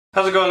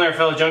How's it going there,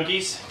 fellow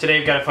junkies? Today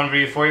I've got a fun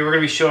video for you. We're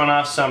going to be showing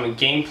off some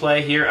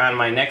gameplay here on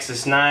my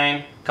Nexus 9.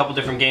 A couple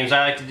different games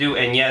I like to do,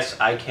 and yes,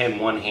 I can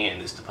one-hand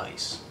this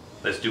device.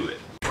 Let's do it.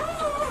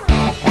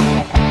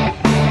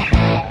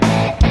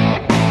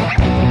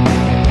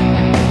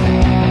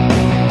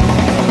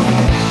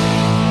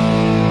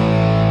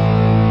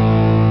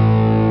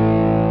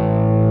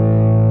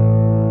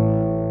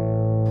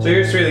 So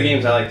here's 3 of the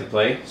games I like to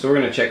play. So we're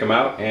going to check them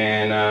out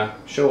and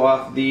show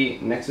off the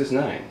Nexus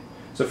 9.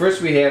 So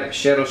first we have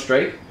Shadow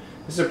Strike.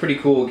 This is a pretty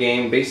cool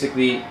game.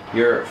 Basically,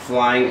 you're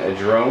flying a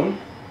drone.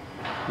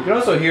 You can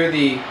also hear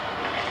the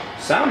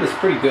sound is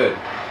pretty good.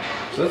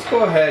 So let's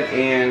go ahead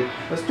and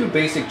let's do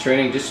basic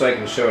training just so I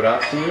can show it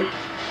off to you.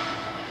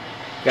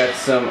 Got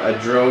a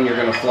drone you're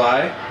going to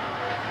fly.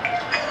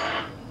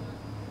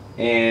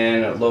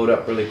 And load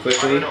up really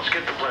quickly. Don't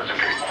skip the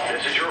pleasantry.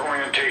 This is your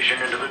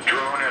orientation into the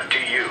drone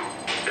FTU.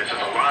 This is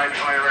a live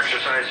fire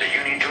exercise that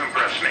you need to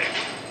impress me.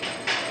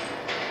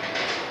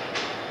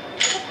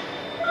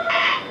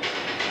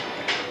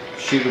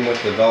 Shoot him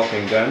with the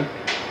Vulcan gun.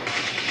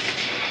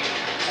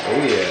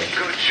 Oh yeah.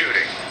 Good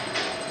shooting.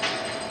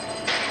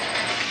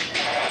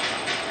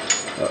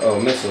 Uh-oh,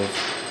 missiles.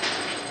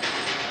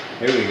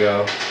 Here we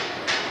go.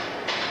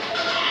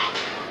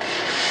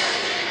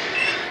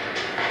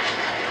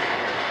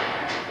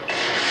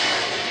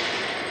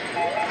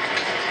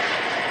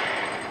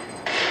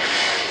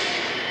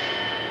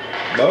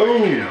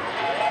 Boom!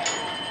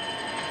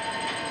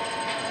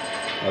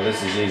 Oh,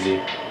 this is easy.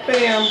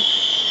 Bam!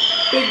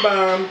 Big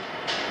bomb!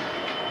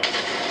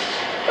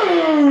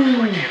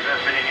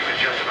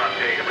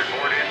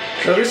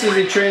 So this is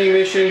a training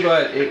mission,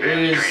 but it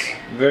is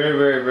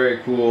very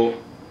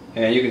cool,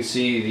 and you can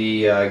see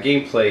the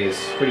gameplay is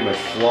pretty much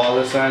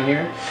flawless on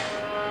here.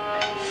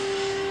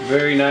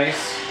 Very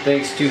nice,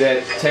 thanks to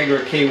that Tegra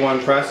K1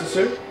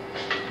 processor.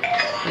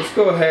 Let's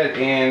go ahead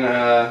and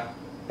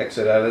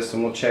exit out of this,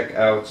 and we'll check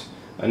out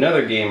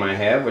another game I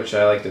have, which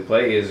I like to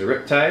play, is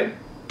Riptide.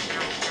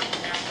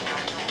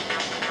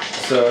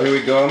 So here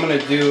we go. I'm going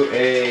to do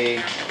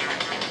a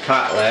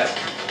hot lap.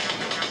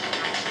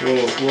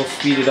 We'll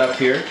speed it up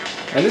here.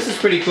 And this is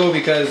pretty cool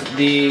because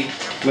the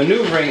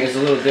maneuvering is a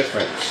little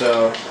different.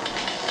 So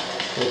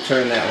we'll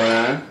turn that one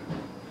on.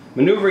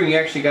 Maneuvering, you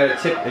actually got to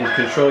tip and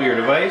control your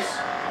device.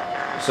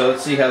 So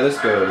let's see how this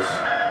goes.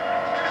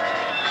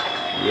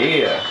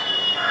 Yeah.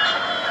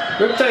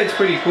 Riptide's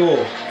pretty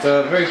cool. It's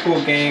a very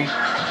cool game.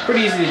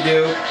 Pretty easy to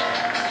do.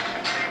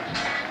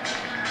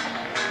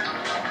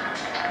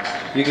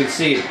 You can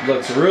see it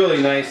looks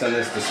really nice on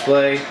this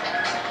display.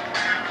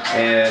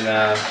 And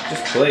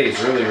just plays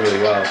really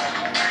well.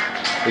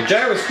 The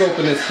gyroscope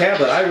in this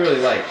tablet I really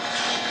like.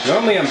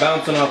 Normally I'm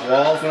bouncing off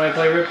walls when I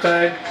play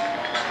Riptide,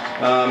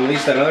 at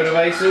least on other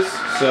devices,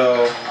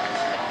 so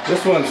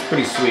this one's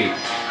pretty sweet.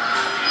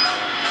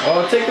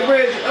 Oh, take the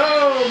bridge!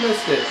 Oh,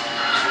 missed it!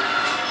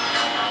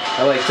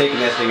 I like taking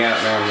that thing out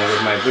normally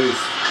with my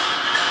boost.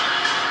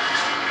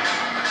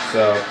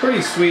 So,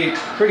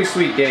 pretty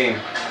sweet game.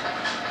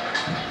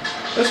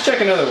 Let's check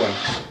another one.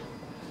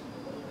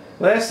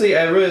 Lastly,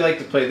 I really like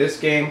to play this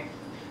game.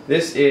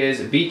 This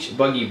is Beach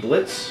Buggy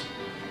Blitz,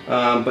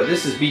 but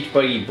this is Beach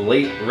Buggy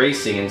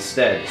Racing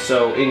instead.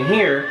 So in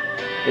here,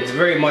 it's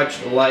very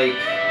much like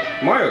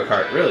Mario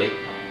Kart, really.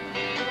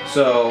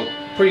 So,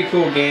 pretty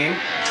cool game.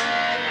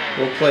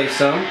 We'll play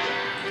some.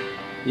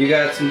 You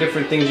got some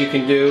different things you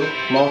can do,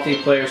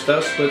 multiplayer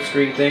stuff, split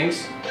screen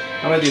things.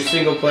 I'm going to do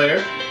single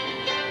player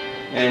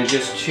and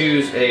just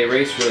choose a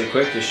race really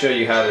quick to show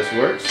you how this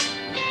works.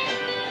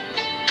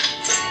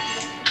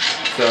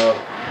 So,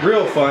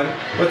 real fun.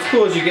 What's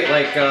cool is you get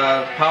like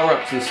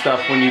power-ups and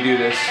stuff when you do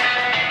this.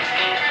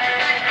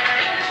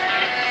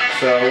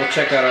 So we'll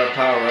check out our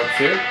power-ups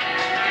here.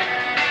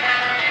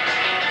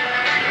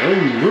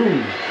 Vroom,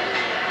 vroom.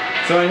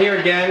 So in here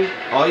again,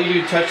 all you do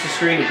is touch the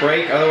screen to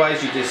brake,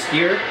 otherwise you just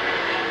steer.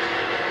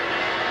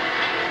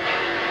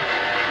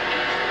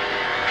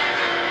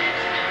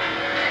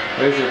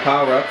 There's your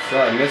power-ups. Oh,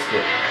 I missed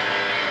it.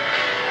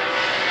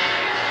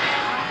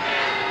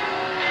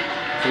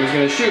 So he's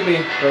going to shoot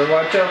me. Better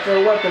watch out for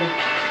a weapon.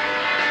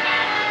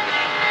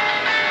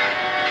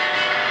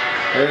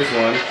 There's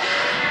one.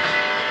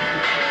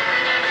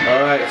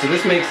 Alright, so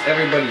this makes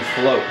everybody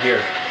float.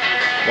 Here.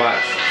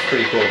 Watch. It's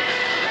pretty cool.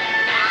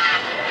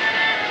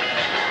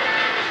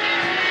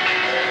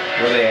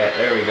 Where are they at?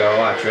 There we go.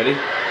 Watch. Ready?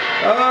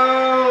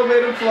 Oh,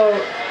 made him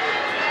float.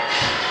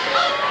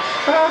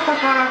 Ha ha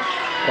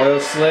ha. Oil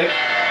slick.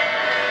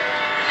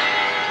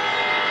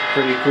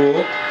 Pretty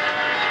cool.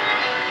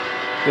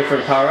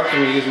 Different power-up.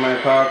 I'm going to use my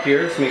power-up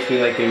here. This makes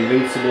me like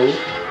invincible.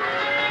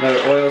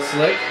 Another oil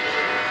slick.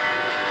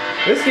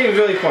 This game is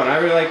really fun. I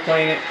really like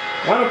playing it.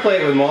 I want to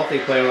play it with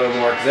multiplayer a little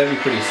more because that'd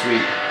be pretty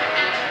sweet.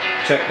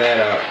 Check that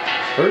out.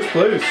 First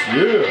place,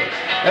 yeah!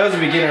 That was a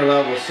beginner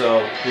level,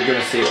 so you're going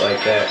to see it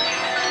like that.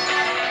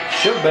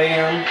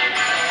 Shabam!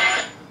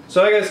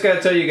 So I just got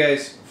to tell you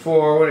guys,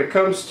 for when it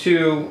comes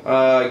to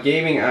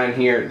gaming on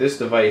here, this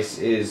device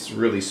is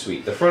really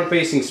sweet. The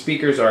front-facing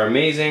speakers are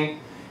amazing.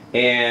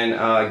 and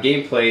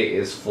gameplay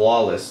is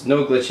flawless,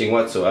 no glitching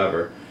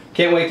whatsoever.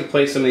 Can't wait to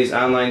play some of these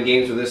online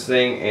games with this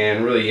thing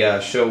and really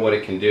show what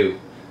it can do.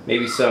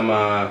 Maybe some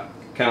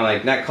kind of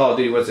like, not Call of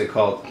Duty, what's it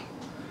called?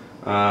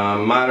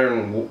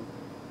 Modern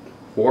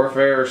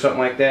Warfare or something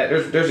like that.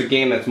 There's a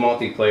game that's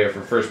multiplayer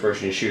for first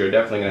person shooter.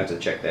 Definitely going to have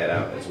to check that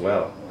out as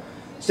well.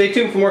 Stay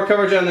tuned for more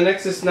coverage on the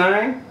Nexus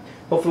 9.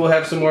 Hopefully we'll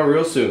have some more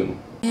real soon.